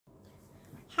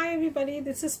Hi everybody,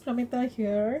 this is Pramita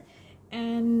here,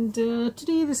 and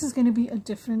today this is going to be a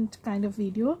different kind of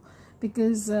video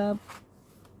because I'm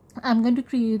going to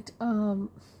create a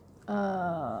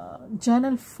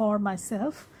journal for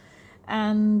myself,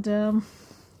 and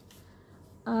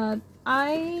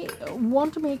I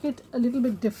want to make it a little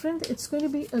bit different. It's going to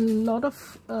be a lot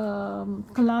of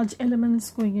collage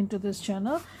elements going into this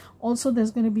journal. Also,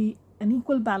 there's going to be an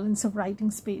equal balance of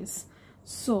writing space.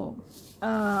 So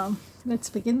let's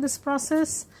begin this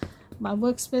process. My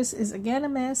workspace is again a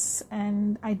mess,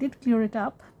 and I did clear it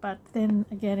up, but then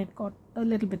again it got a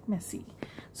little bit messy.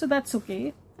 So that's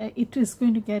okay. It is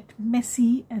going to get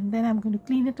messy and then I'm going to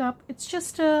clean it up. It's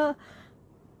just a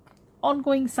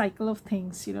ongoing cycle of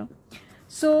things, you know.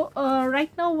 So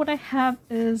right now what I have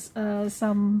is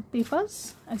some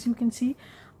papers. As you can see,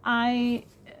 I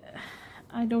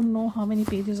don't know how many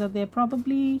pages are there,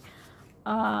 probably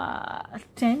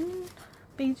 10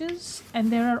 pages,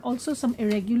 and there are also some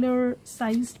irregular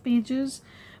sized pages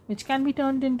which can be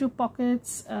turned into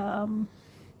pockets,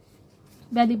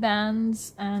 belly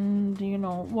bands, and you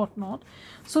know whatnot.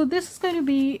 So this is going to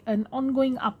be an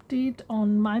ongoing update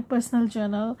on my personal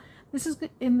journal. This is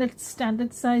in the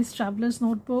standard size traveler's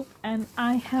notebook, and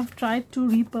I have tried to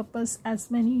repurpose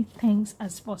as many things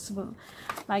as possible.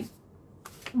 Like,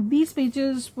 these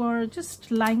pages were just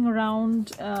lying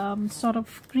around, sort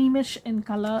of creamish in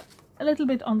color, a little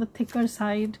bit on the thicker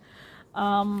side,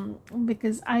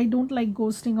 because I don't like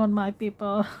ghosting on my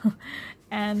paper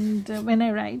and when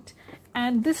I write.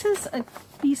 And this is a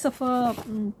piece of a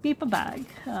paper bag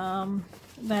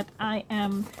that I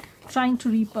am trying to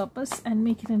repurpose and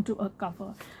make it into a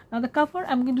cover. Now the cover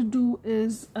I'm going to do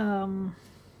is a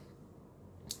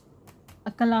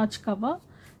collage cover,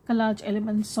 collage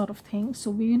elements sort of thing.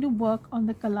 So we're going to work on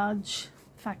the collage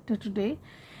factor today,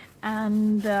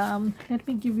 and let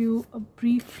me give you a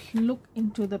brief look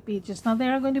into the pages. Now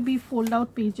there are going to be fold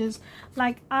out pages.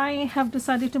 Like, I have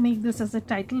decided to make this as a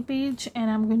title page,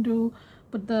 and I'm going to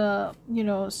put the, you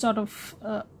know, sort of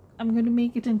I'm going to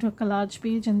make it into a collage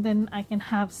page, and then I can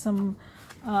have some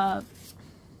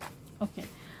okay,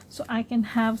 so I can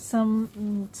have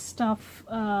some stuff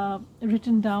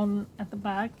written down at the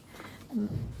back,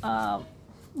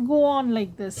 go on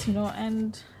like this, you know.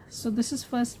 And so this is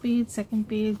first page, second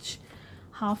page,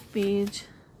 half page,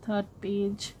 third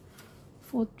page,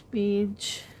 fourth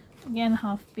page, again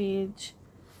half page,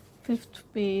 fifth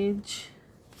page.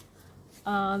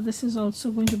 This is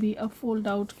also going to be a fold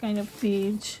out kind of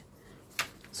page.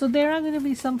 So there are going to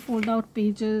be some fold out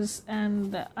pages,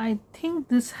 and I think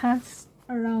this has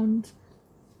around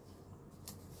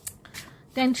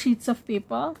 10 sheets of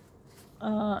paper.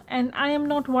 And I am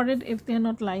not worried if they're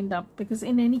not lined up, because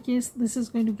in any case this is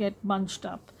going to get bunched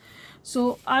up.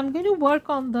 So I'm going to work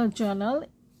on the journal,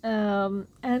 and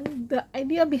the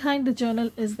idea behind the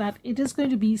journal is that it is going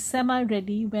to be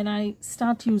semi-ready when I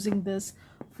start using this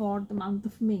for the month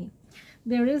of May.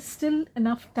 There is still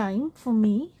enough time for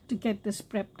me to get this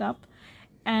prepped up,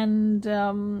 and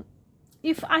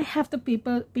if I have the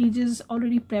paper pages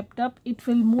already prepped up, it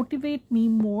will motivate me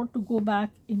more to go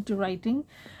back into writing.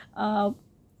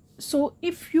 So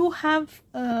if you have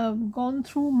gone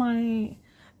through my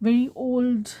very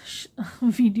old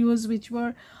videos, which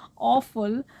were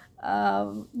awful,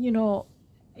 you know,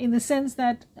 in the sense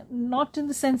that, not in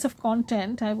the sense of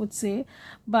content I would say,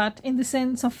 but in the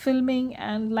sense of filming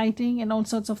and lighting and all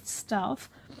sorts of stuff,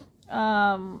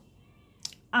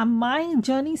 my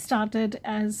journey started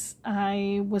as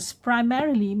I was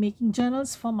primarily making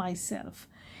journals for myself,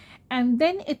 and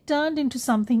then it turned into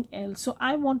something else. So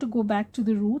I want to go back to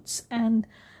the roots and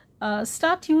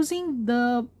start using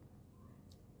the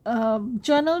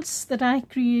journals that I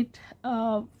create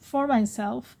for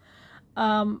myself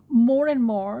more and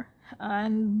more,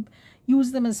 and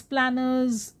use them as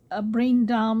planners, brain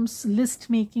dumps, list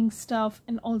making stuff,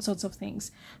 and all sorts of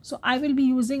things. So I will be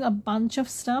using a bunch of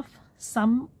stuff,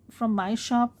 some from my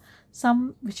shop,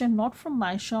 some which are not from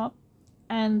my shop,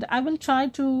 and I will try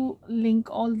to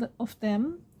link all of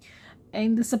them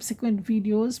in the subsequent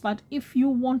videos. But if you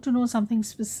want to know something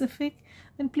specific,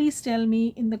 then please tell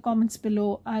me in the comments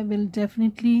below. I will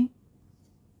definitely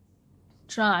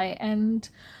try and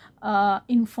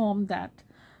inform that.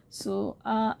 So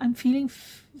I'm feeling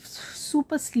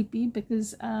super sleepy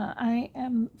because I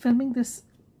am filming this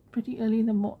pretty early in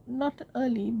the not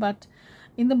early, but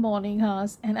in the morning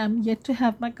hours, and I'm yet to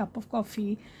have my cup of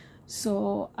coffee.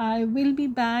 So I will be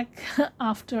back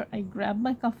after I grab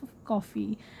my cup of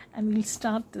coffee, and we'll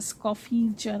start this coffee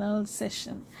journal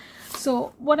session.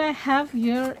 So what I have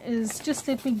here is, just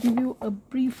let me give you a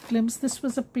brief glimpse. This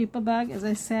was a paper bag, as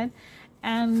I said,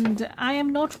 and I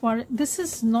am not worried. This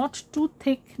is not too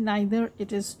thick, neither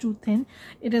it is too thin.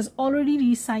 It is already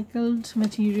recycled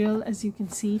material, as you can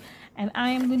see, and I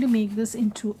am going to make this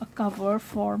into a cover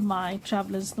for my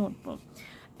traveler's notebook.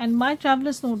 And my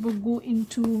traveler's notebook go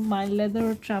into my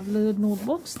leather traveler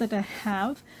notebooks that I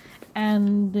have,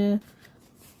 and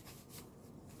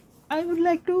I would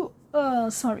like to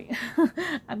sorry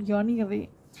I'm yawning away.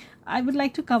 I would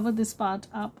like to cover this part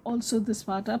up, also this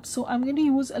part up. So I'm going to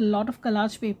use a lot of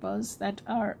collage papers that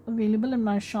are available in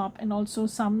my shop, and also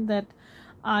some that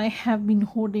I have been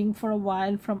hoarding for a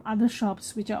while from other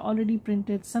shops which are already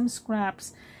printed, some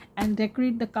scraps, and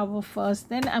decorate the cover first.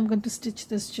 Then I'm going to stitch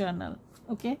this journal.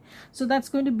 Okay, so that's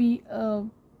going to be a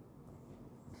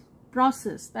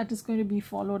process that is going to be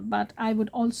followed, but I would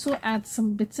also add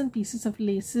some bits and pieces of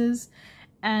laces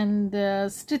and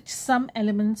stitch some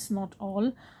elements, not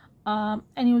all,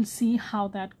 and you'll see how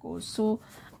that goes. So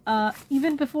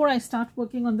even before I start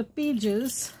working on the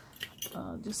pages,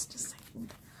 just a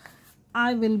second,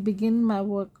 I will begin my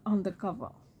work on the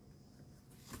cover.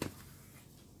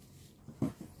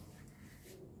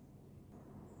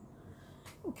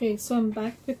 Okay, so I'm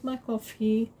back with my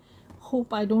coffee.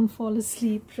 Hope I don't fall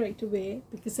asleep right away,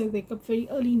 because I wake up very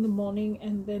early in the morning,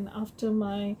 and then after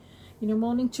my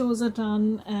morning chores are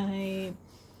done,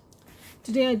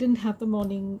 today I didn't have the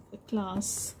morning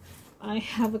class. I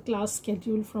have a class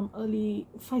scheduled from early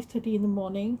 5:30 in the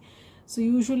morning, so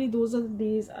usually those are the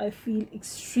days I feel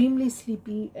extremely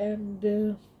sleepy,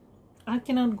 and I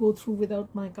cannot go through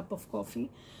without my cup of coffee.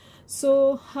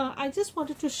 So I just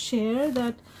wanted to share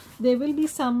that there will be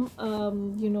some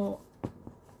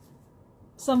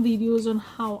some videos on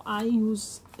how I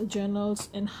use journals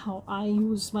and how I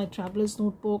use my traveler's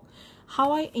notebook,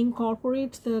 how I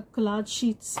incorporate the collage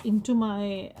sheets into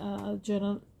my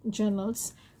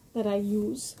journals that I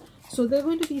use. So there are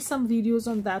going to be some videos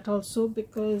on that also,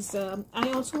 because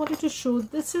I also wanted to show,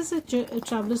 this is a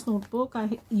traveler's notebook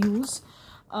I use.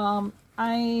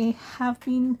 I have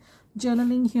been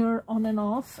journaling here on and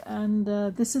off, and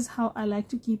this is how I like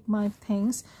to keep my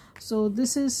things. So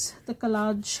this is the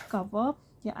collage cover.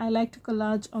 Yeah, I like to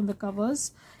collage on the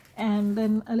covers, and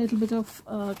then a little bit of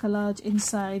collage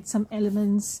inside, some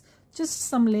elements, just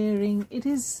some layering. It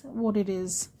is what it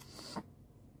is.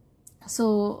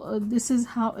 So this is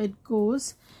how it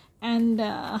goes, and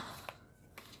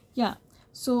yeah,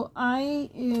 so I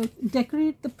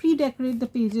pre-decorate the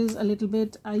pages a little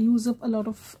bit. I use up a lot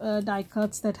of die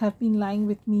cuts that have been lying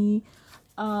with me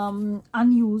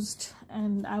unused,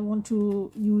 and I want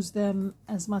to use them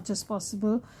as much as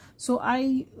possible. So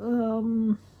I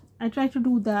try to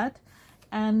do that,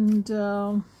 and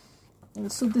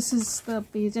so this is the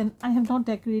page, and I have not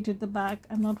decorated the back.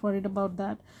 I'm not worried about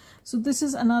that. So this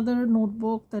is another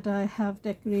notebook that I have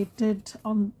decorated.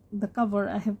 On the cover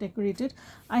I have decorated.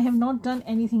 I have not done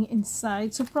anything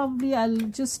inside, so probably I'll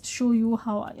just show you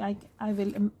how I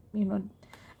will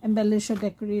embellish or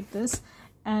decorate this.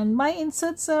 And my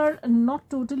inserts are not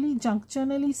totally junk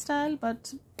journal-y style,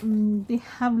 but they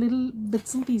have little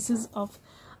bits and pieces of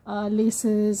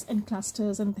laces and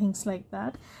clusters and things like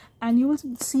that, and you will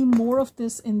see more of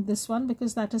this in this one,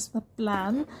 because that is the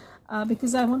plan.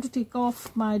 Because I want to take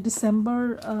off my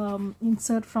December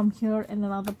insert from here and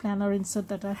another planner insert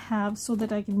that I have, so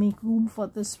that I can make room for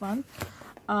this one.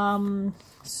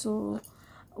 So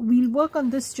we'll work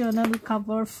on this journal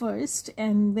cover first,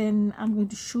 and then I'm going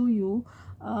to show you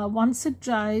once it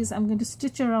dries. I'm going to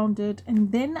stitch around it,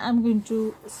 and then I'm going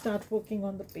to start working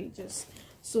on the pages.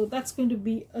 So that's going to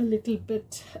be a little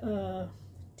bit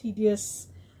tedious,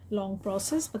 long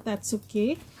process, but that's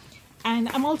okay. And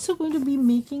I'm also going to be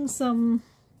making some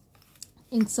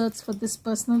inserts for this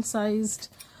personal sized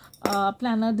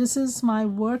planner. This is my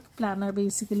work planner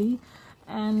basically,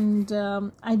 and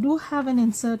I do have an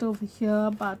insert over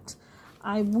here, but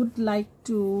I would like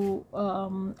to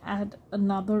add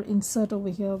another insert over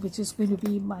here, which is going to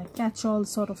be my catch-all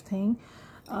sort of thing.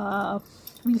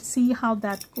 We'll see how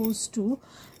that goes too.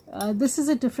 This is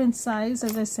a different size.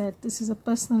 As I said, this is a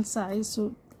personal size,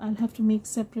 so I'll have to make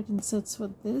separate inserts for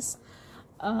this.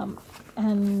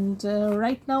 And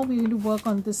right now we're going to work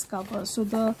on this cover. So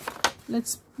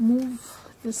let's move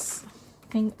this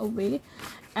thing away,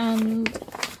 and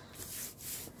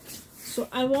so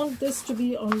I want this to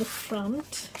be on the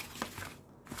front.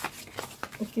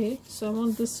 Okay, so I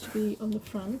want this to be on the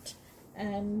front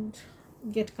and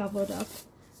get covered up.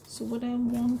 So what I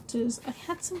want is, I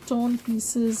had some torn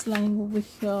pieces lying over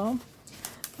here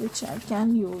which I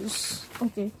can use.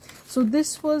 Okay, so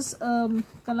this was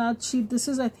collage sheet. This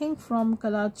is, I think, from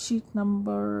collage sheet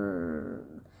number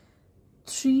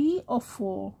 3 or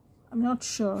 4. I'm not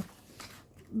sure.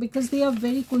 because they are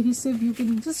very cohesive. You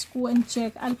can just go and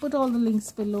check. I'll put all the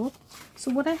links below.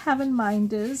 So what I have in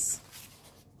mind is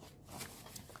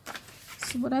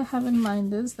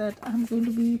that I'm going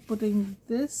to be putting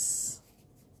this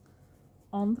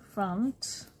on the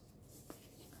front,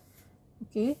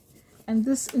 okay, and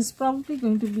this is probably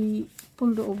going to be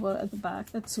pulled over at the back.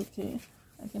 That's okay,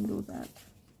 I can do that.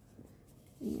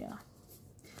 Yeah,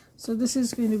 so this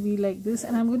is going to be like this,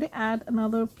 and I'm going to add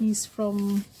another piece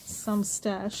from some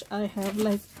stash I have,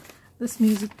 like this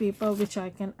music paper, which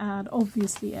I can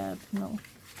obviously add,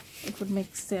 it would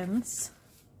make sense.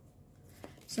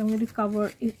 So I'm going to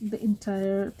cover the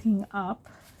entire thing up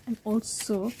and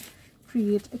also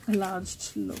create a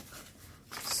collaged look.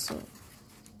 So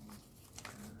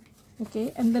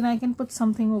okay, and then I can put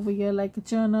something over here like a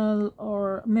journal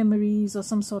or memories or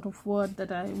some sort of word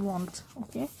that I want.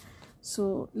 Okay,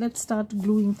 so let's start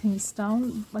gluing things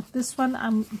down, but this one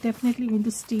I'm definitely going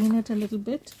to stain it a little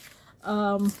bit.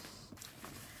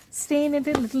 Stain it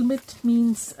a little bit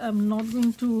means I'm not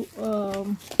going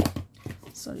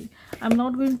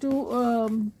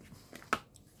to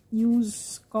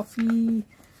use coffee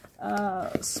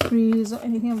sprays or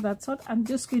anything of that sort. I'm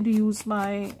just going to use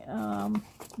my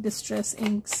distress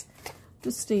inks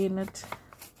to stain it.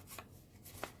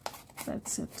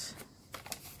 That's it.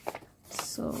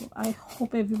 So I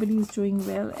hope everybody is doing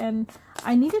well, and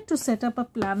I needed to set up a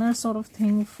planner sort of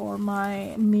thing for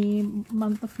my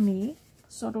month of May,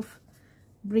 sort of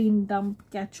brain dump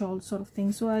catch-all sort of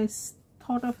thing. So I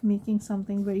thought of making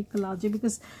something very collage,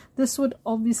 because this would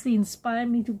obviously inspire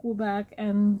me to go back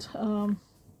and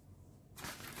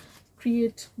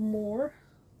create more.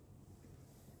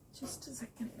 Just a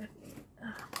second,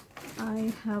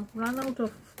 I have run out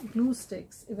of glue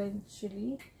sticks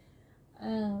eventually,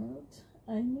 and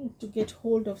I need to get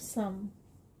hold of some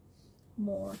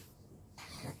more.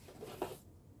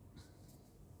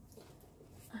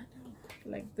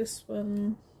 Like this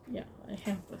one. Yeah, I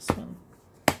have this one.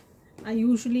 I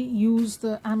usually use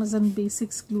the Amazon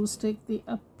Basics glue stick. They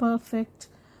are perfect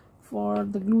for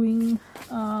the gluing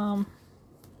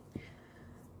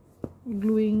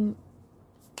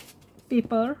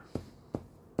paper,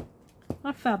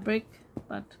 not fabric,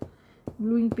 but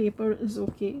gluing paper is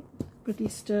okay, pretty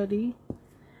sturdy,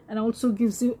 and also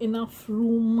gives you enough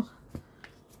room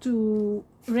to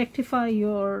rectify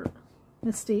your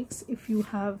mistakes if you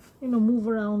have, move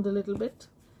around a little bit.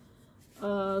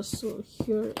 So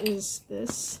here is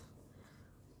this.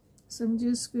 So I'm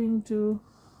just going to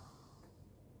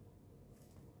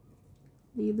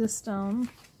lay this down,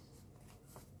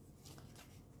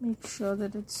 make sure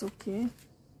that it's okay,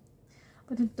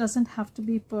 but it doesn't have to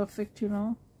be perfect,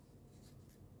 you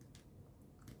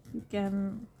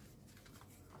can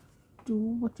do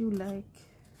what you like.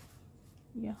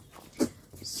 Yeah,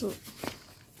 so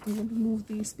I'm going to move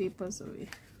these papers away.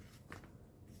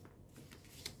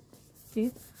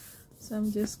 Okay, so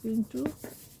I'm just going to,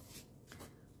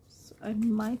 I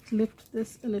might lift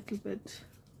this a little bit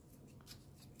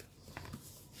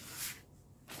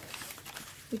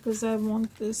because I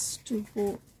want this to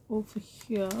go over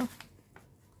here.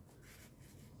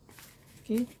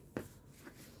 Okay,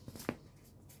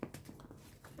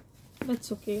 that's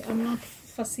okay, I'm not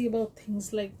fussy about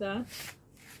things like that.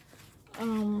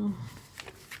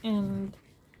 And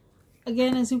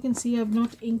again, as you can see, I've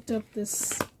not inked up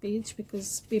this page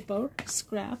because paper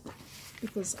scrap,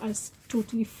 because I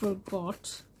totally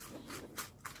forgot.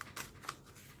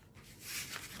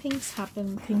 Things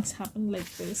happen like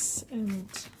this, and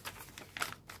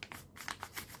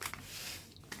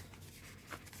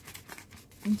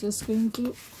I'm just going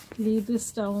to lay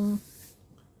this down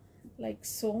like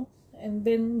so, and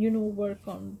then work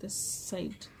on this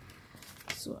side.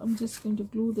 So I'm just going to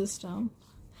glue this down.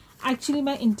 Actually,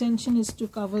 my intention is to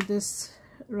cover this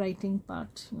writing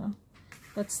part,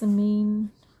 that's the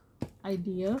main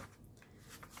idea,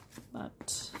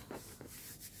 but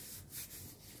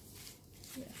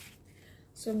yeah.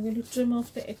 So I'm going to trim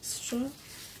off the extra.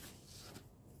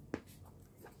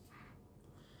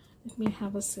 Let me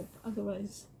have a sip,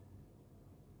 otherwise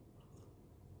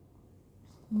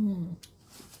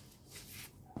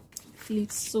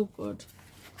feels so good.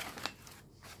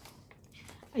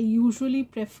 I usually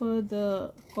prefer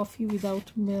the coffee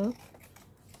without milk,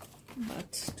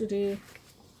 but today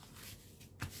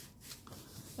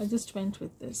I just went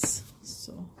with this.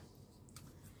 So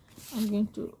I'm going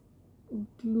to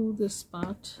glue this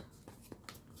part.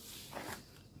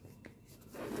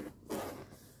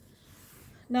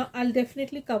 Now I'll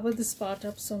definitely cover this part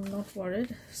up, so I'm not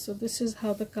worried. So this is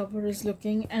how the cover is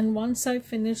looking, and once I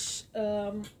finish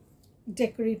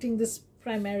decorating this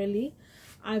primarily,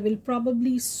 I will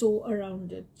probably sew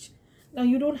around it. Now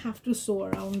you don't have to sew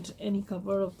around any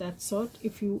cover of that sort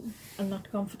if you are not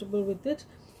comfortable with it,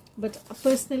 but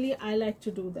personally I like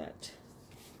to do that.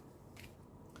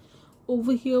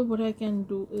 Over here what I can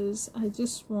do is I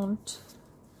just want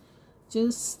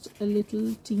just a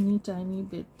little teeny tiny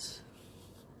bit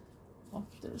of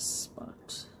this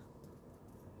part.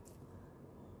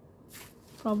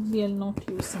 Probably I'll not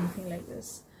use something like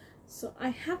this. So I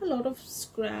have a lot of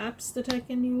scraps that I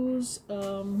can use.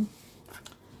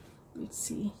 Let's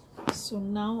see. So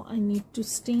now I need to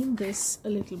stain this a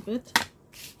little bit.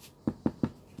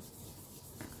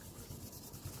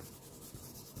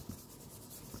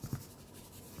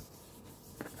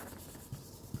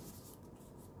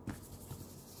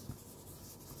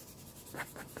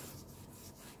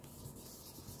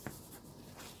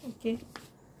 Okay,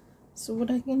 so what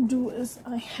I can do is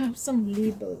I have some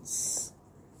labels.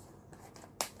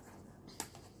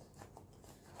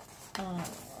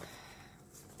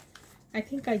 I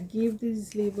think I gave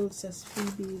these labels as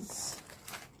freebies.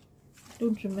 I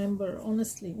don't remember,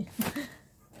 honestly.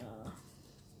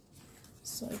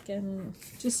 So I can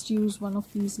just use one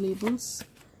of these labels,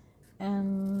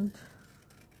 and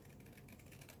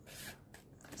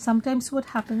sometimes what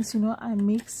happens, you know, I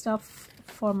make stuff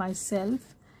for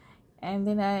myself and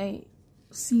then I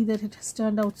see that it has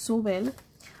turned out so well.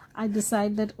 I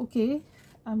decide that okay,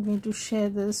 I'm going to share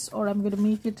this, or I'm going to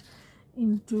make it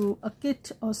into a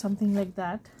kit or something like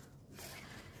that,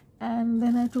 and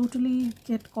then I totally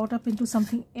get caught up into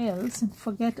something else and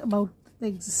forget about the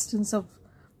existence of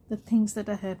the things that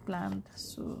I had planned.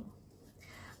 So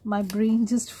my brain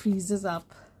just freezes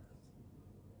up.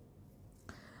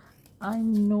 I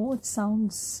know it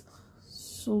sounds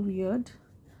so weird,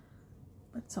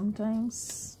 but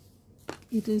sometimes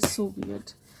it is so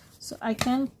weird. So I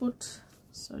can put,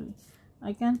 sorry,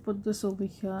 I can put this over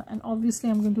here, and obviously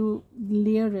I'm going to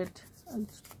layer it. I'll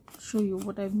show you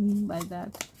what I mean by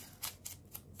that.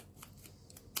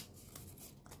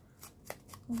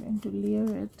 I'm going to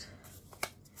layer it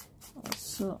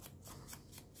also.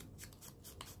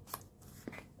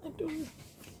 I don't know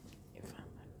if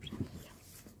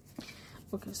I'm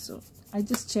okay, so I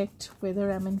just checked whether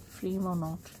I'm in frame or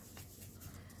not,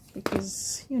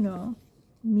 because you know,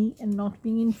 me and not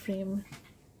being in frame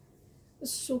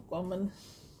is so common.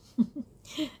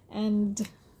 And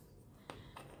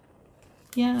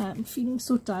yeah, I'm feeling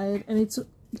so tired, and it's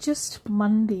just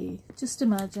Monday. Just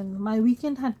imagine, my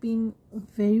weekend had been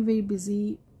very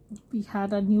busy. We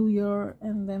had a new year,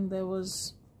 and then there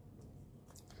was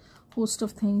a host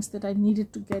of things that I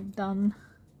needed to get done.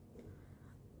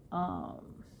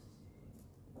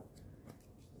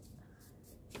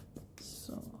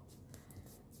 So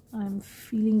I'm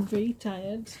feeling very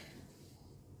tired,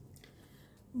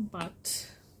 but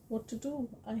what to do?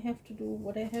 I have to do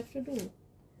what I have to do.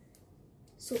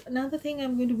 So another thing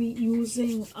I'm going to be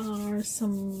using are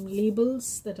some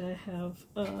labels that I have,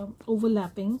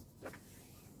 overlapping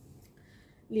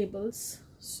labels.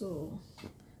 So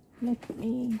let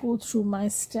me go through my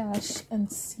stash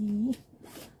and see.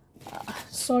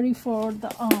 Sorry for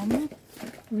the arm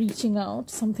reaching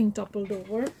out, something toppled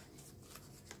over.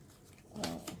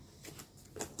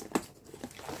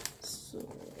 So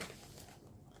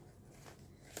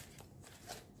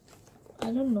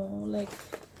I don't know, like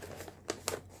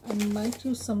I might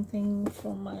use something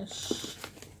from my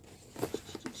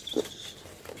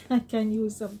I can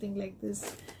use something like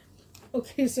this.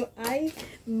 Okay, so I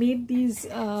made these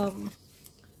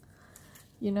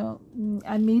you know,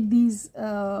 I made these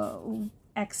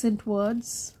accent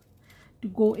words to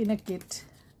go in a kit,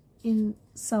 in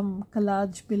some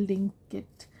collage building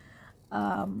kit,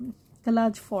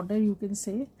 collage fodder you can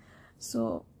say.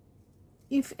 So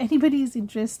if anybody is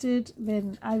interested,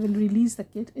 then I will release the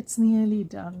kit. It's nearly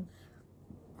done.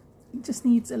 It just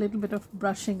needs a little bit of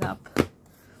brushing up.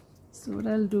 So what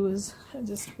I'll do is I'll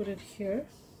just put it here,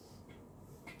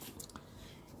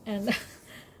 and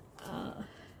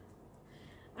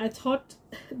I thought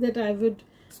that I would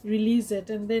release it,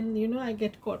 and then you know, I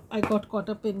got caught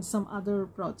up in some other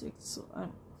projects. So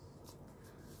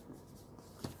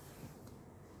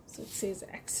so it says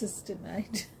access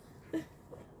denied.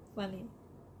 Funny.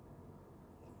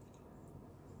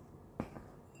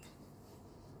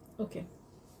 Okay,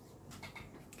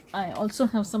 I also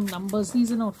have some numbers.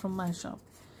 These are not from my shop.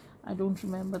 I don't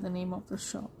remember the name of the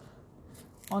shop,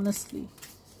 honestly.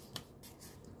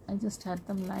 I just had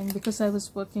them lying because I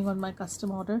was working on my custom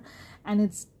order, and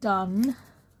it's done.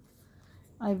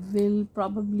 I will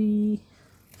probably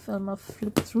film a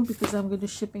flip through because I'm going to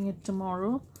shipping it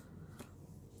tomorrow.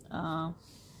 And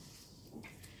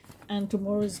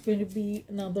tomorrow is going to be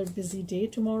another busy day.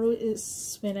 Tomorrow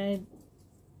is when I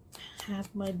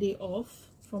have my day off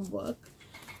from work,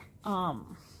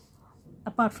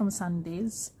 apart from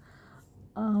Sundays.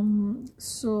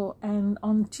 So, and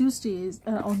on Tuesdays,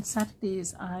 on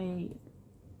Saturdays, I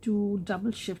do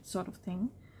double shift sort of thing,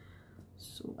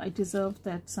 so I deserve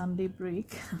that Sunday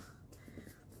break.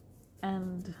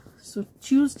 And so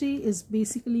Tuesday is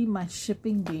basically my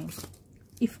shipping day.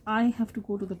 If I have to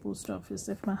go to the post office,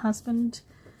 if my husband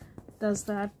does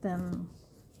that, then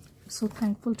I'm so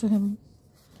thankful to him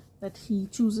that he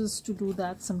chooses to do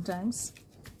that sometimes.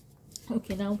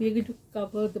 Okay, now we're going to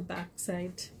cover the back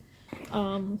side.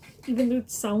 Even though it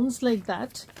sounds like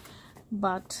that,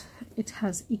 but it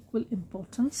has equal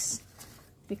importance,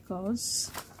 because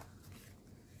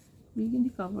we're going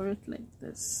to cover it like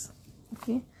this.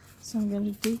 Okay, so I'm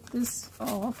going to take this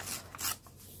off,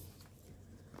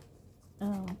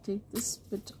 take this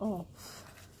bit off,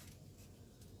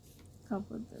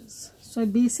 cover this. So I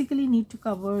basically need to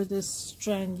cover this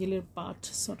triangular part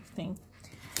sort of thing,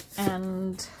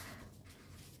 and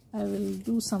I will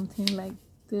do something like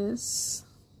this,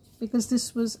 because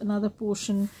this was another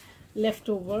portion left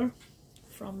over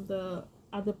from the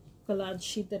other collage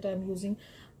sheet that I'm using.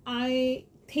 I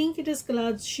think it is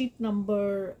collage sheet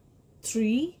number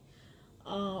 3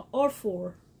 or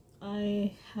 4.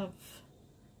 I have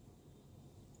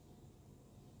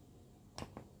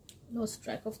lost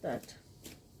track of that.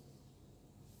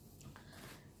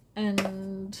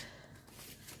 And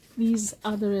these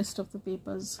are the rest of the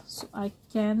papers, so I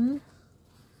can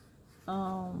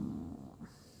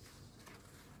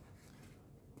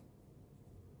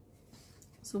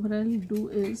so what I'll do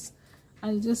is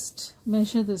I'll just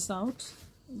measure this out.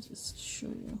 I'll just show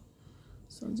you.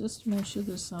 So I'll just measure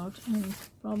this out, and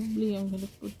probably I'm going to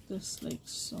put this like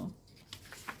so.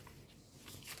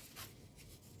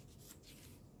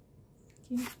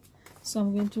 Okay, so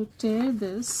I'm going to tear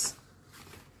this.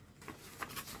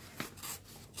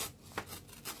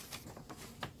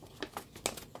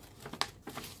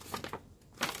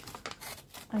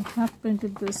 I have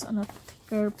printed this on a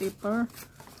thicker paper.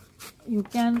 You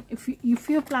can, if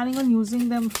you're planning on using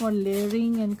them for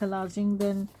layering and collaging,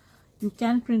 then you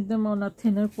can print them on a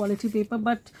thinner quality paper,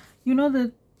 but you know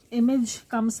the image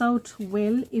comes out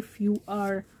well if you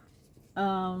are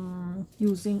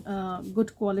using a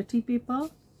good quality paper.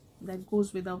 That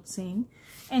goes without saying.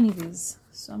 Anyways,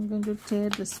 so I'm going to tear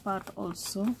this part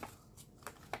also,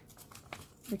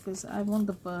 because I want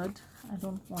the bird, I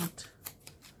don't want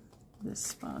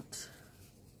this part.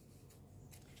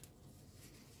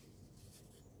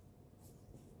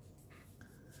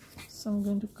 So I'm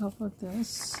going to cover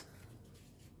this,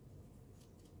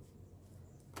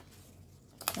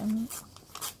 and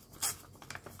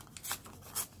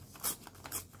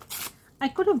I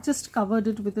could have just covered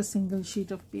it with a single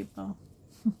sheet of paper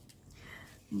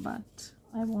but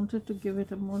I wanted to give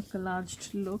it a more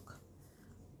collaged look,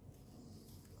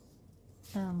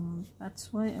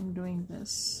 that's why I'm doing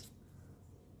this.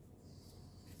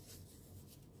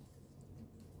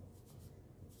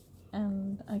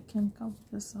 And I can cover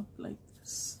this up like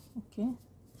this. Okay,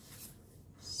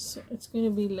 so it's going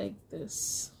to be like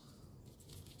this,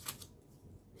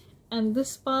 and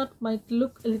this part might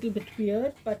look a little bit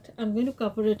weird, but I'm going to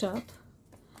cover it up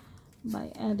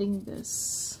by adding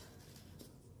this.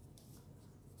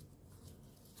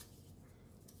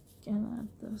 Can add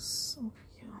this over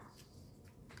here.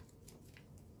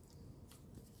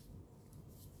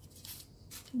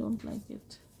 Don't like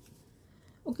it.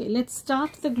 Okay, let's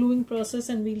start the gluing process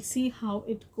and we'll see how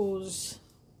it goes.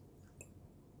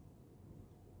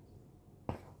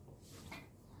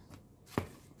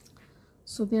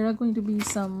 So there are going to be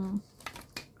some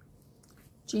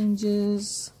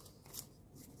changes.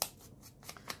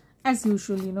 As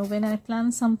usual, you know, when I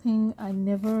plan something, I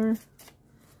never,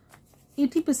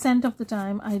 80% of the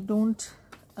time, I don't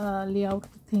lay out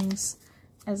things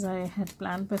as I had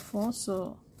planned before.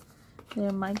 So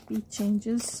there might be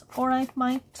changes, or I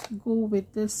might go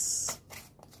with this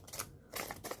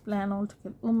plan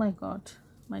altogether. Oh my god,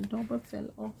 my dauber fell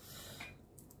off.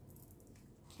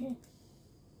 Okay,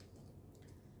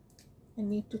 I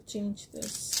need to change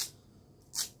this.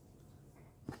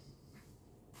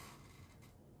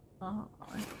 I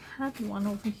had one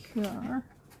over here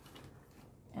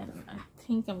and I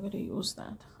think I'm going to use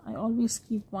that. I always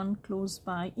keep one close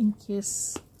by in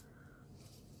case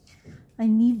I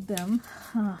need them,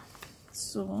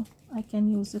 so I can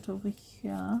use it over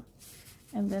here,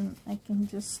 and then I can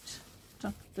just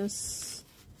tuck this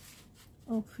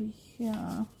over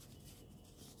here.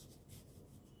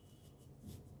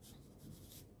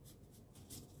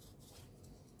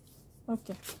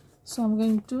 Okay, so I'm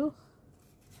going to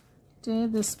tear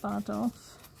this part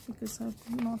off because I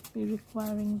will not be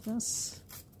requiring this.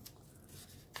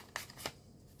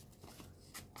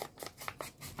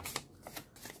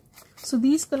 So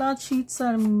these collage sheets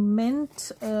are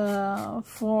meant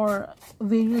for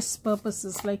various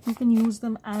purposes. Like you can use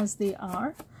them as they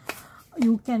are.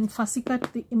 You can fussy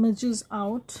cut the images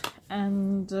out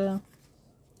and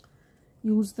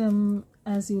use them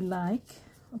as you like.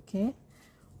 Okay.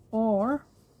 Or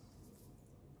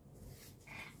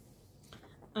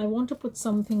I want to put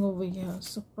something over here.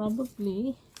 So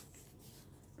probably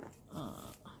I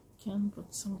can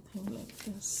put something like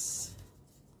this.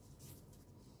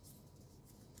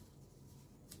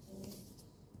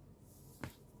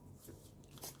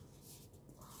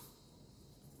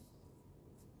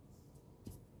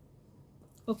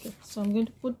 Okay, so I'm going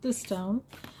to put this down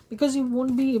because you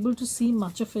won't be able to see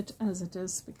much of it as it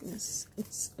is, because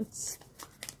it's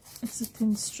a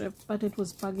thin strip, but it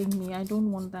was bugging me. I don't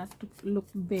want that to look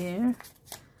bare,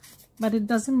 but it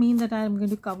doesn't mean that I'm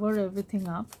going to cover everything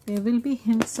up. There will be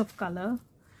hints of color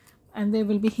and there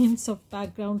will be hints of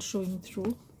background showing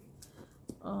through,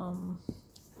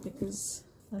 because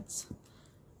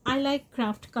I like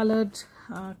craft colored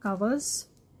covers.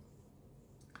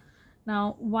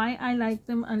 Now, why I like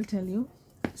them, I'll tell you,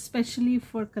 especially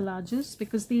for collages,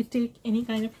 because they take any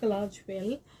kind of collage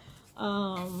well.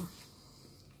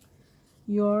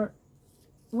 Your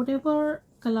whatever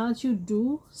collage you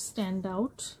do stand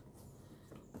out.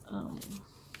 And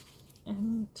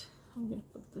I'm going to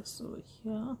put this over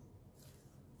here.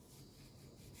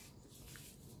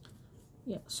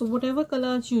 Yeah, so whatever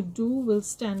collage you do will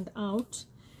stand out,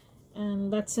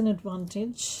 and that's an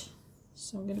advantage.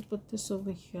 So I'm going to put this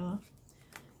over here.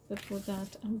 Before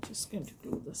that, I'm just going to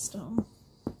glue this down.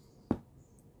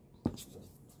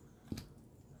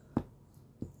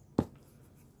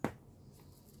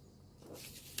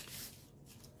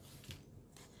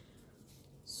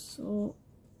 So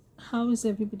how is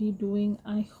everybody doing?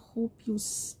 I hope you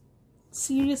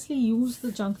seriously use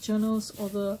the junk journals or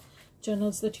the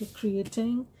journals that you're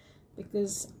creating,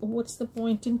 because what's the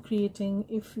point in creating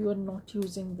if you are not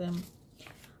using them?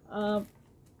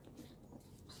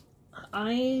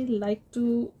 I like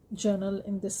to journal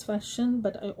in this fashion,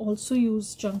 but I also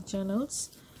use junk journals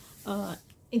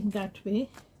in that way.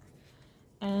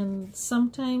 And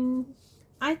sometime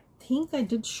I think I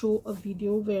did show a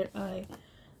video where I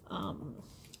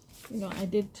I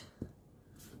did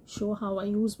show how I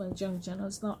use my junk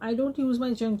journals. Now I don't use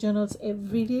my junk journals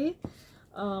every day,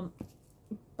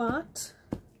 but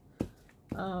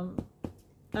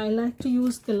I like to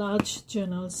use collage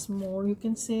journals more, you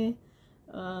can say.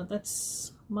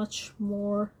 That's much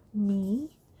more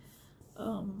me,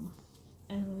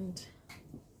 and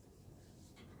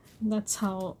that's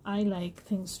how I like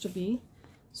things to be.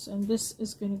 So, and this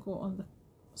is going to go on the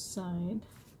side,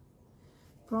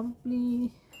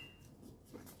 probably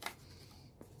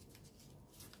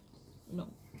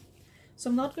no. So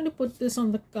I'm not going to put this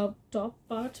on the top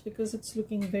part because it's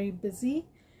looking very busy,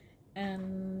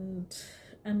 and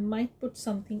I might put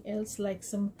something else like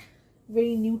some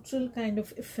very neutral kind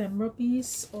of ephemera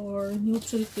piece or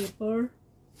neutral paper.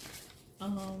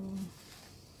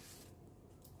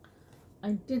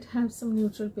 I did have some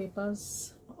neutral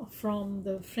papers from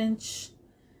the French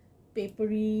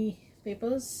papery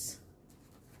papers,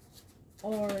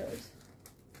 or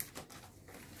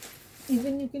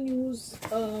even you can use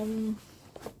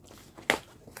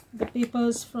the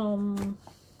papers from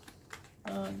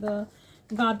the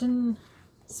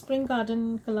spring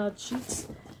garden collage sheets.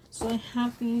 So I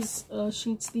have these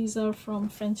sheets. These are from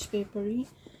French papery,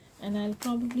 and I'll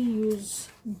probably use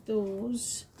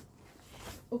those.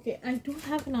 Okay, I do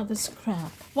have another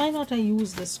scrap. Why not I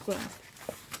use this scrap?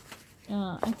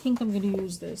 I think I'm going to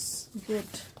use this. Good.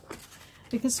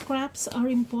 Because scraps are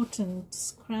important.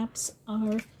 Scraps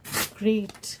are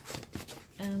great.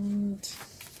 And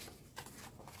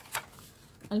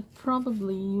I'll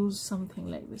probably use something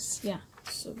like this. Yeah,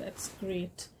 so that's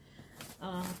great.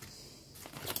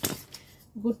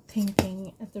 Good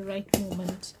thinking at the right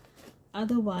moment.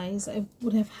 Otherwise, I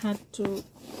would have had to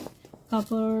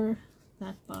cover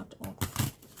that part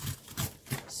off.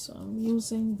 So I'm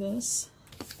using this.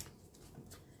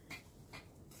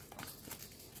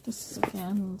 This is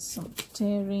again some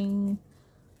tearing,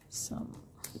 some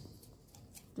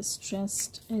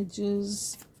distressed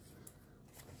edges.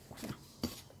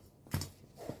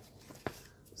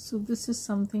 So this is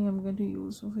something I'm going to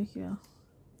use over here.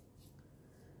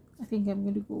 I think I'm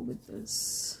going to go with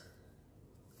this.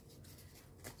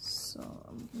 So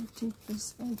I'm going to take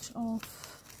this edge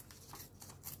off.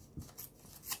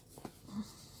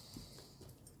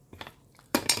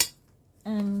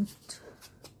 And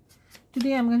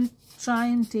today I'm going to try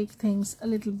and take things a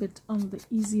little bit on the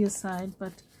easier side,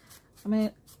 but I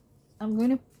mean, I'm going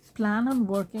to plan on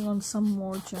working on some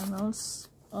more journals.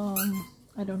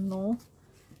 I don't know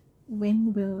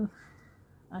when will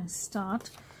I start.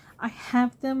 I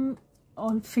have them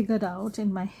all figured out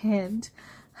in my head,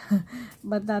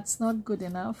 but that's not good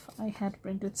enough. I had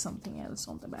printed something else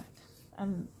on the back,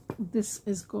 and this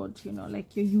is good, you know,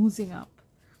 like you're using up.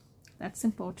 That's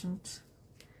important.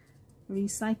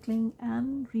 Recycling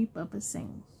and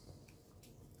repurposing.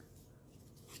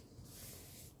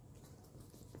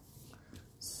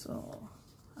 So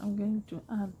I'm going to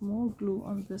add more glue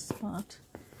on this part,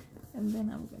 and then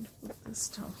I'm going to put this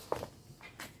down.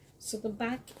 So the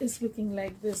back is looking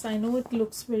like this. I know it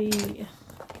looks very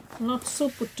not so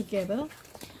put together,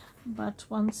 but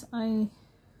once I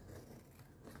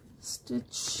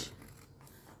stitch,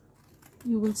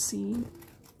 you will see.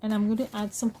 And I'm going to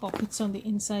add some pockets on the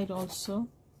inside also.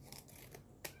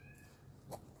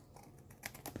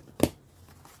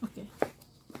 Okay,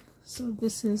 so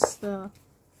this is the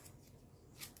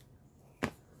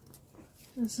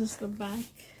back,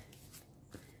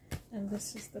 and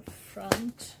this is the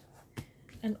front.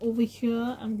 And over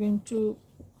here I'm going to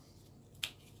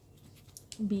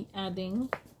be adding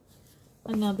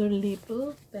another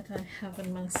label that I have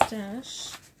in my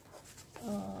stash.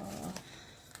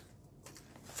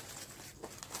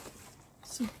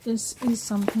 So this is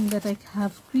something that I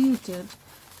have created,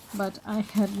 but I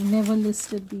had never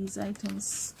listed these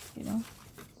items, you know.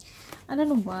 I don't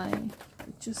know why,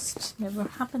 it just never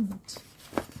happened.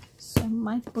 So I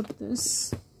might put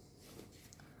this,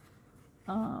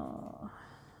 not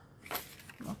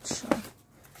sure.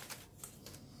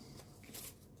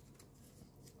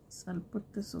 So I'll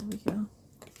put this over here.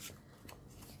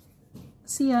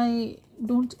 See, I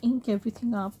don't ink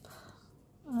everything up.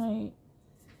 I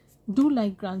do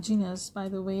like grunginess, by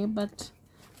the way, but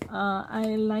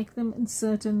I like them in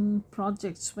certain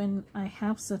projects. When I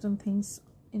have certain things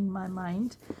in my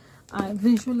mind, I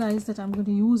visualize that I'm going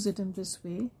to use it in this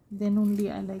way, then only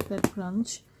I like that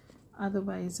grunge,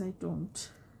 otherwise I don't.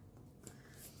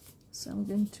 So I'm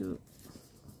going to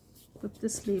put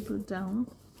this label down,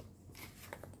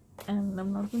 and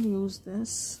I'm not going to use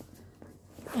this,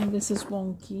 and this is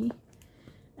wonky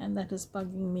and that is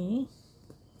bugging me.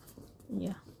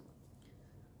 Yeah,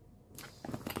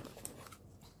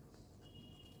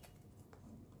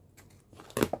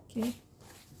 okay,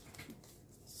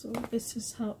 so this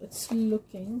is how it's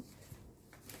looking.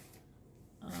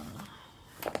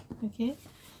 Okay,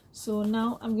 so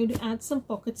now I'm going to add some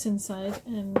pockets inside,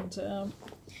 and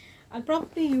I'll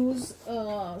probably use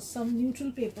some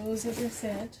neutral papers, as I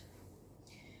said,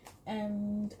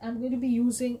 and I'm going to be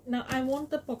using, now I want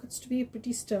the pockets to be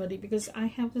pretty sturdy because I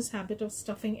have this habit of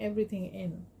stuffing everything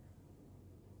in.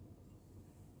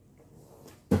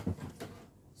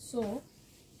 So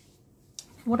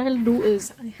what I'll do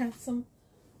is, I have some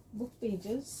book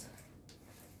pages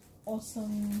or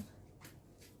some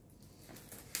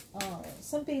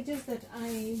pages that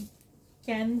I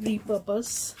can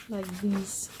repurpose, like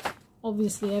these.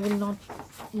 Obviously I will not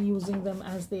be using them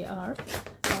as they are.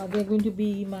 They're going to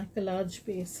be my collage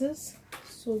bases.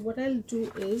 So what I'll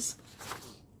do is,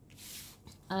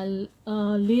 I'll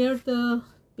layer the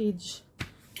page,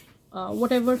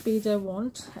 whatever page I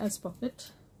want as pocket,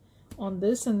 on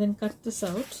this, and then cut this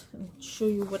out and show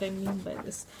you what I mean by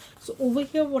this. So over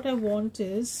here what I want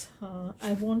is,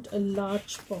 I want a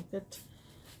large pocket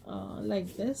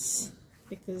like this,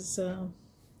 because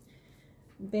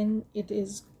then it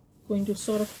is going to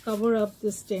sort of cover up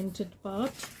this dented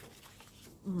part.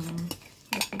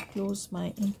 Let me close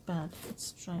my ink pad,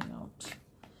 it's drying out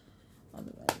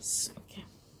otherwise. Okay,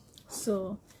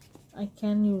 so I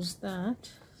can use that.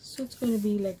 So it's going to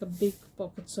be like a big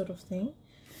pocket sort of thing.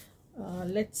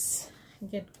 Let's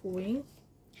get going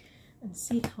and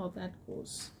see how that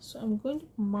goes. So I'm going to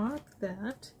mark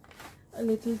that a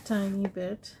little tiny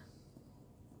bit,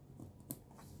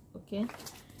 okay,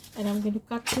 and I'm going to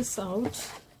cut this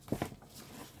out.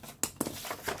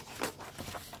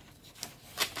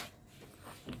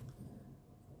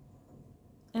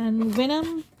 And when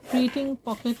I'm creating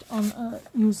pocket on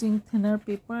using thinner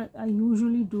paper, I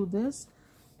usually do this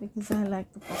because I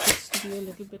like the pockets to be a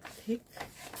little bit thick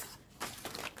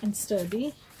and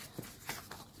sturdy.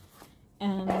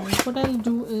 And what I'll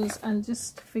do is, I'll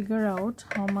just figure out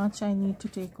how much I need to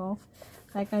take off.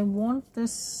 Like, I want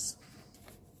this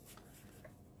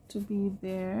to be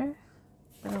there,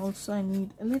 but also I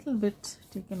need a little bit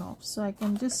taken off, so I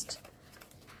can just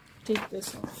take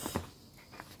this off.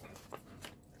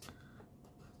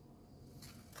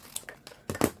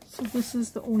 So this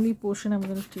is the only portion I'm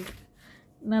going to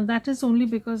Now that is only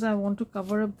because I want to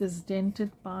cover up this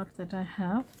dented part that I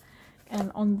have,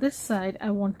 and on this side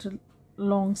I want a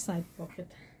long side pocket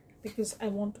because I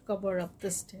want to cover up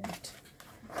this dent.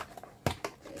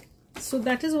 So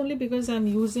that is only because I'm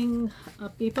using a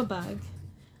paper bag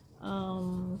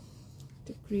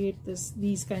to create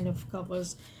these kind of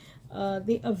covers.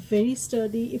 They are very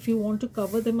sturdy. If you want to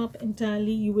cover them up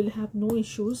entirely, you will have no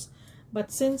issues,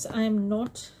 but since I am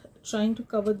not trying to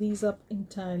cover these up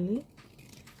entirely,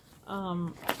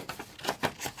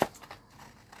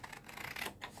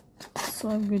 so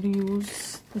I'm going to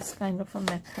use this kind of a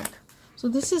method. So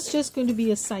this is just going to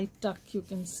be a side tuck, you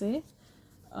can say,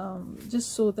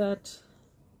 just so that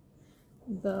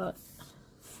the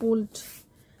fold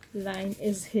line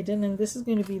is hidden, and this is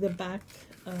going to be the back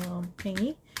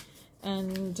thingy,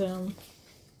 and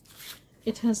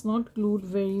it has not glued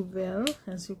very well,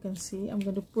 as you can see. I'm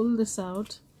going to pull this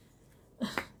out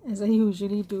as I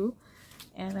usually do,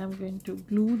 and I'm going to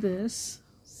glue this.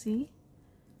 See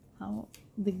how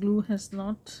the glue has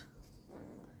not.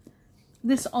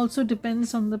 This also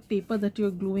depends on the paper that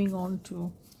you're gluing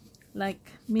onto.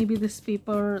 Like maybe this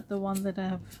paper, the one that I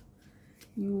have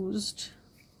used,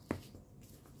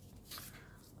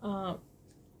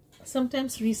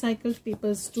 sometimes recycled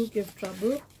papers do give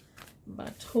trouble,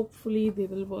 but hopefully they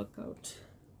will work out.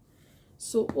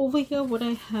 So over here what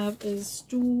I have is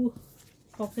 2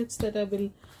 pockets that I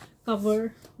will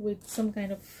cover with some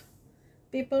kind of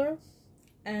paper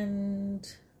and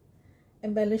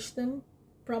embellish them,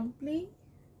 probably.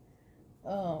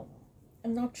 I'm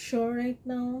not sure right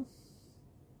now.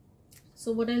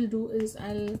 So what I'll do is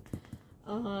I'll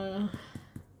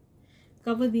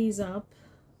cover these up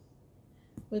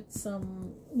with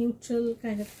some neutral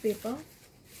kind of paper,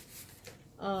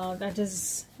 that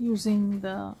is using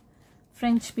the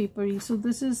French papery. So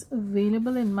this is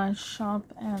available in my shop,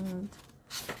 and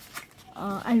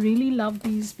I really love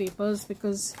these papers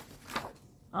because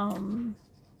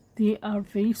they are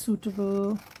very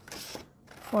suitable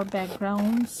for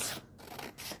backgrounds,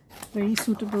 very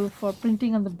suitable for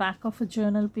printing on the back of a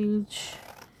journal page.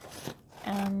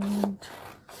 And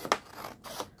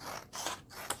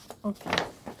okay,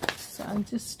 so I'll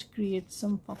just create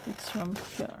some pockets from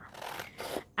here.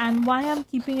 And why I'm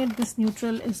keeping it this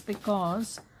neutral is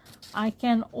because I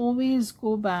can always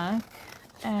go back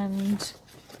and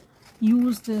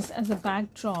use this as a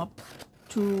backdrop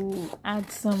to add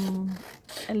some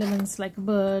elements like a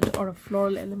bird or a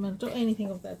floral element or anything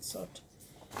of that sort.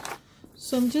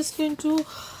 So I'm just going to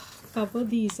cover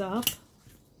these up,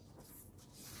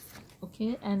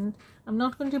 okay, and I'm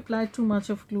not going to apply too much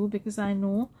of glue because I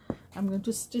know I'm going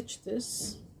to stitch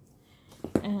this,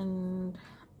 and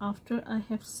after I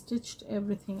have stitched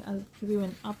everything I'll give you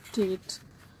an update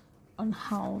on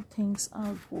how things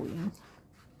are going.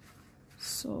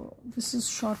 So this is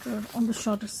shorter, on the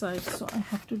shorter side, so I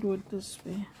have to do it this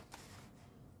way.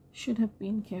 Should have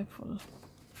been careful.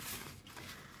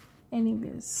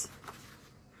 Anyways,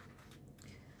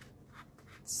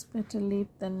 it's better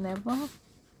late than never.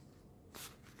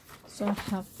 So I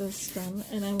have this done,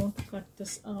 and I want to cut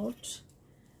this out.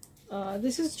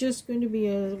 This is just going to be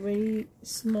a very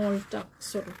small tuck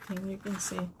sort of thing, you can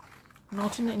say,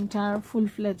 not an entire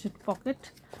full-fledged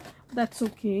pocket. That's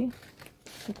okay,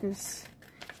 because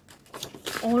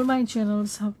all my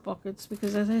journals have pockets,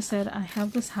 because as I said, I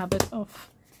have this habit of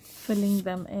filling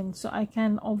them in, so I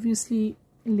can obviously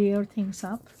layer things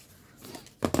up.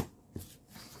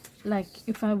 Like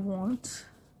if I want,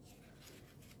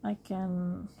 I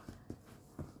can,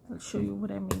 I'll show you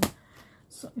what I mean.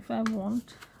 So if I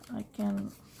want, I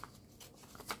can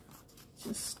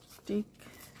just take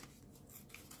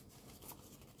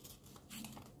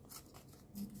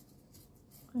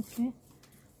okay,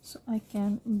 so I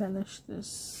can embellish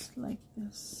this like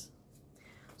this.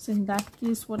 So in that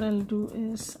case what I'll do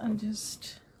is I'll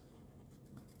just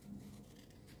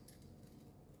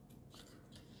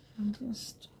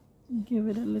give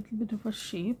it a little bit of a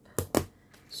shape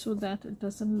so that it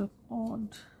doesn't look odd.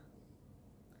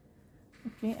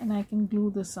 Okay, and I can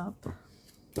glue this up.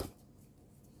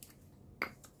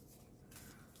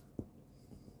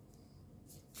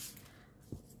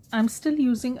 I'm still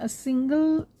using a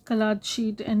single collage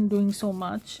sheet and doing so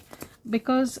much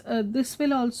because this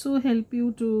will also help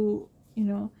you to, you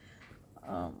know,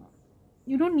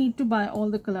 you don't need to buy all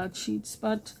the collage sheets,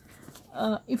 but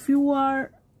if you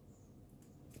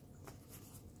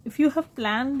have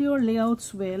planned your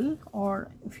layouts well,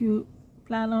 or if you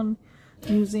plan on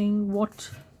using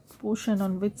what portion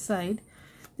on which side,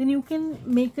 then you can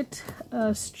make it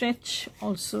stretch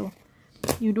also.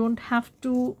 You don't have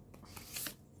to.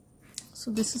 So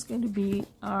this is going to be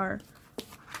our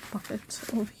pocket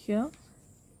over here.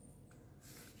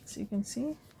 pockets, you can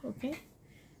see. Okay,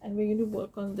 and we're going to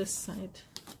work on this side.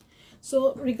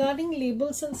 So regarding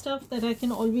labels and stuff, that I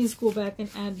can always go back and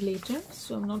add later,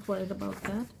 so I'm not worried about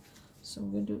that. So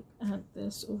I'm going to add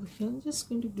this over here. I'm just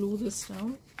going to glue this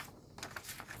down,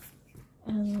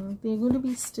 and they're going to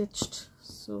be stitched,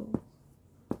 so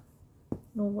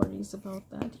no worries about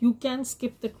that. You can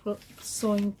skip the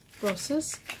sewing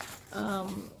process.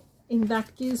 In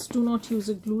that case, do not use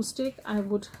a glue stick. I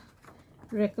would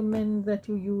recommend that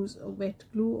you use a wet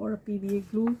glue or a PVA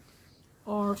glue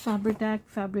or Fabri-Tac,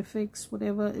 Fabrifix,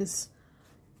 whatever is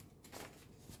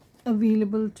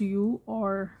available to you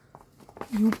or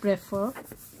you prefer.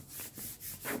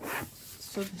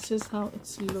 So this is how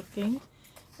it's looking,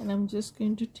 and I'm just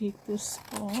going to take this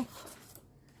off.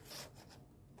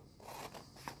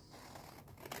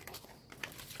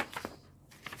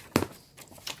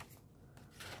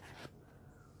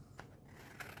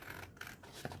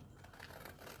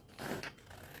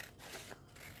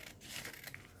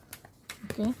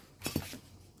 Okay,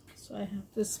 so I have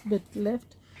this bit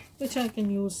left, which I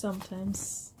can use sometime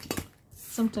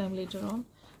later on.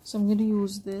 So I'm going to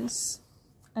use this,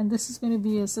 and this is going to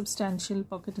be a substantial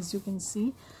pocket, as you can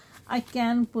see. I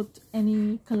can put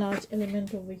any collage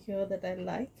element over here that I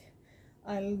like.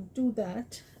 I'll do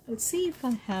that. I'll see if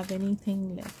I have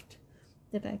anything left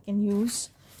that I can use.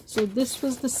 So this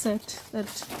was the set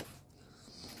that,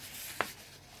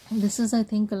 this is, I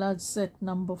think, collage set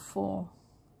number 4.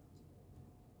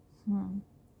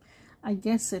 I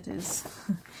guess it is,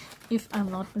 if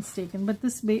I'm not mistaken, but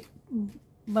this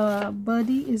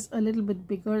birdie is a little bit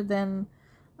bigger than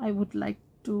I would like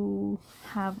to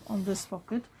have on this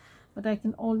pocket, but I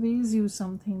can always use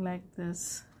something like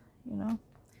this, you know.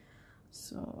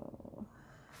 So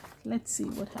let's see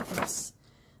what happens.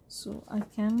 So I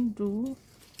can do,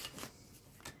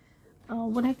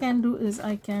 what I can do is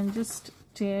I can just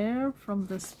tear from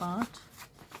this part.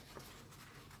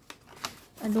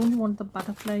 I don't want the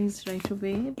butterflies right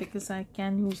away because I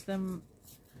can use them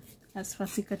as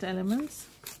fussy cut elements,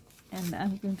 and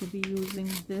I'm going to be using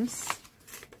this.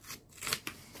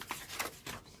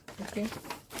 Okay,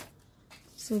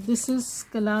 so this is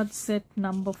collage set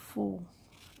number 4.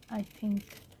 I think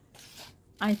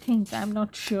I'm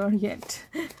not sure yet.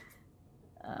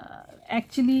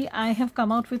 Actually, I have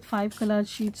come out with 5 collage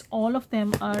sheets. All of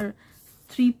them are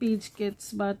 3-page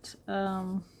kits, but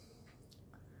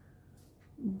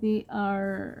they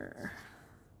are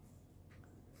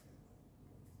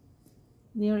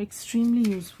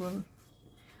extremely useful.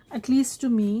 At least to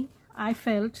me, I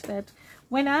felt that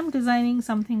when I'm designing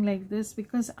something like this,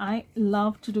 because I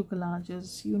love to do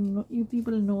collages, you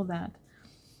people know that,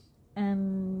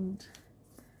 and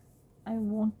I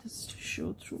want this to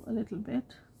show through a little bit.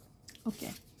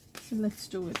 Okay, so let's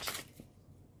do it.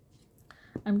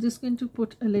 I'm just going to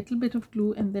put a little bit of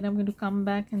glue, and then I'm going to come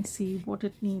back and see what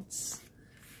it needs.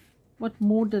 What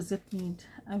more does it need?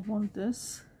 I want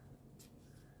this.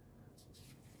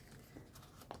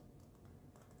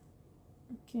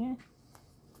 Okay.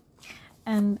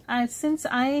 And since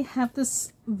I have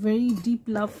this very deep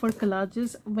love for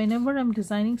collages, whenever I'm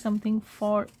designing something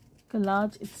for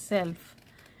collage itself,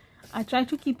 I try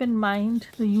to keep in mind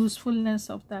the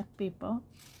usefulness of that paper,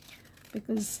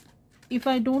 because if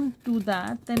I don't do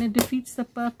that, then it defeats the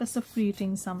purpose of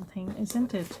creating something,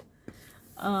 isn't it?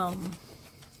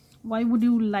 Why would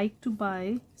you like to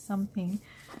buy something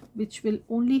which will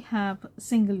only have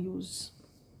single use?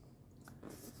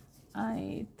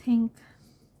 I think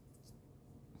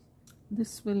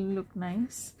this will look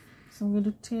nice. So I'm going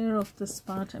to tear off this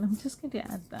part, and I'm just going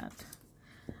to add that.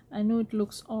 I know it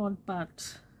looks odd,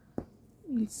 but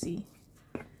we'll see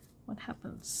what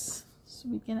happens. So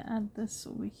we can add this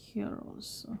over here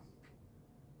also,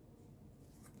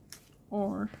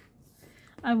 or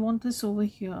I want this over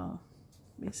here,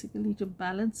 basically to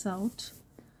balance out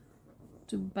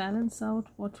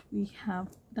what we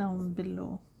have down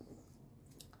below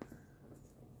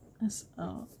as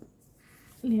a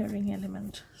layering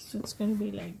element. So it's going to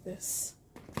be like this.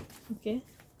 Okay,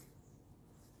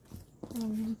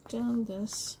 I'm going to turn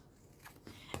this,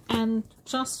 and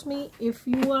trust me, if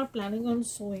you are planning on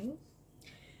sewing,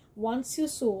 once you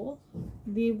sew,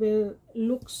 they will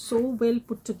look so well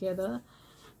put together.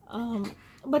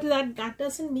 But that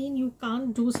doesn't mean you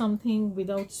can't do something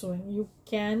without sewing. You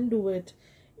can do it.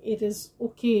 It is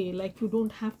okay. Like, you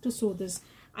don't have to sew this.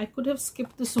 I could have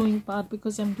skipped the sewing part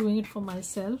because I'm doing it for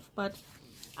myself, but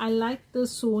I like the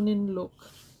sewn in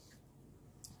look.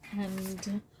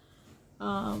 And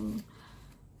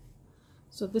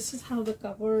so this is how the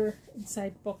cover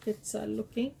inside pockets are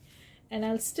looking, and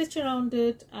I'll stitch around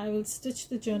it. I will stitch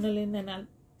the journal in, and I'll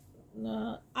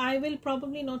I will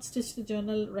probably not stitch the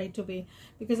journal right away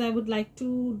because I would like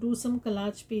to do some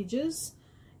collage pages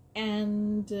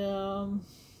and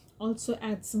also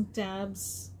add some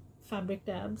tabs, fabric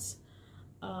tabs,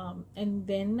 and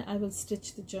then I will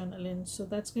stitch the journal in. So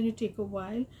that's going to take a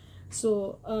while.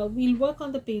 So we'll work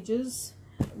on the pages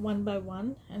one by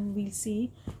one and we'll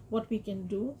see what we can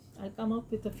do. I'll come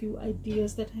up with a few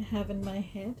ideas that I have in my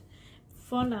head.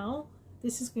 For now,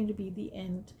 this is going to be the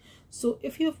end. So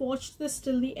if you have watched this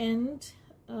till the end,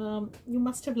 you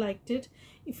must have liked it.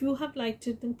 If you have liked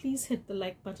it, then please hit the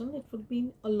like button. It would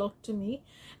mean a lot to me.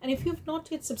 And if you have not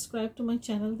yet subscribed to my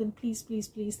channel, then please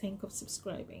think of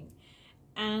subscribing.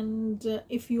 And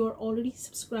if you are already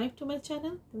subscribed to my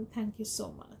channel, then thank you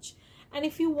so much. And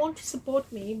if you want to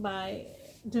support me by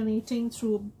donating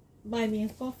through Buy Me a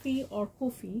Coffee or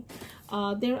Ko-fi,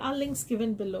 there are links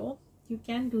given below. You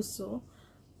can do so,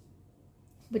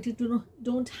 but you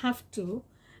don't have to.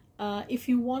 If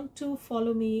you want to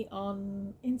follow me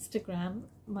on Instagram,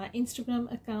 my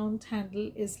Instagram account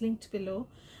handle is linked below.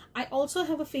 I also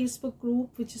have a Facebook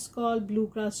group which is called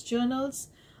Bluegrass Journals,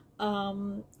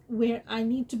 where I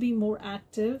need to be more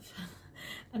active.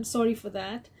 I'm sorry for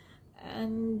that.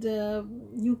 And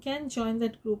you can join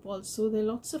that group also. There are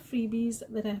lots of freebies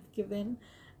that I have given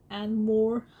and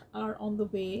more are on the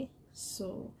way,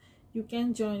 so you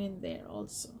can join in there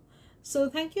also. So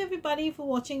thank you everybody for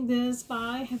watching this.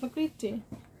 Bye. Have a great day.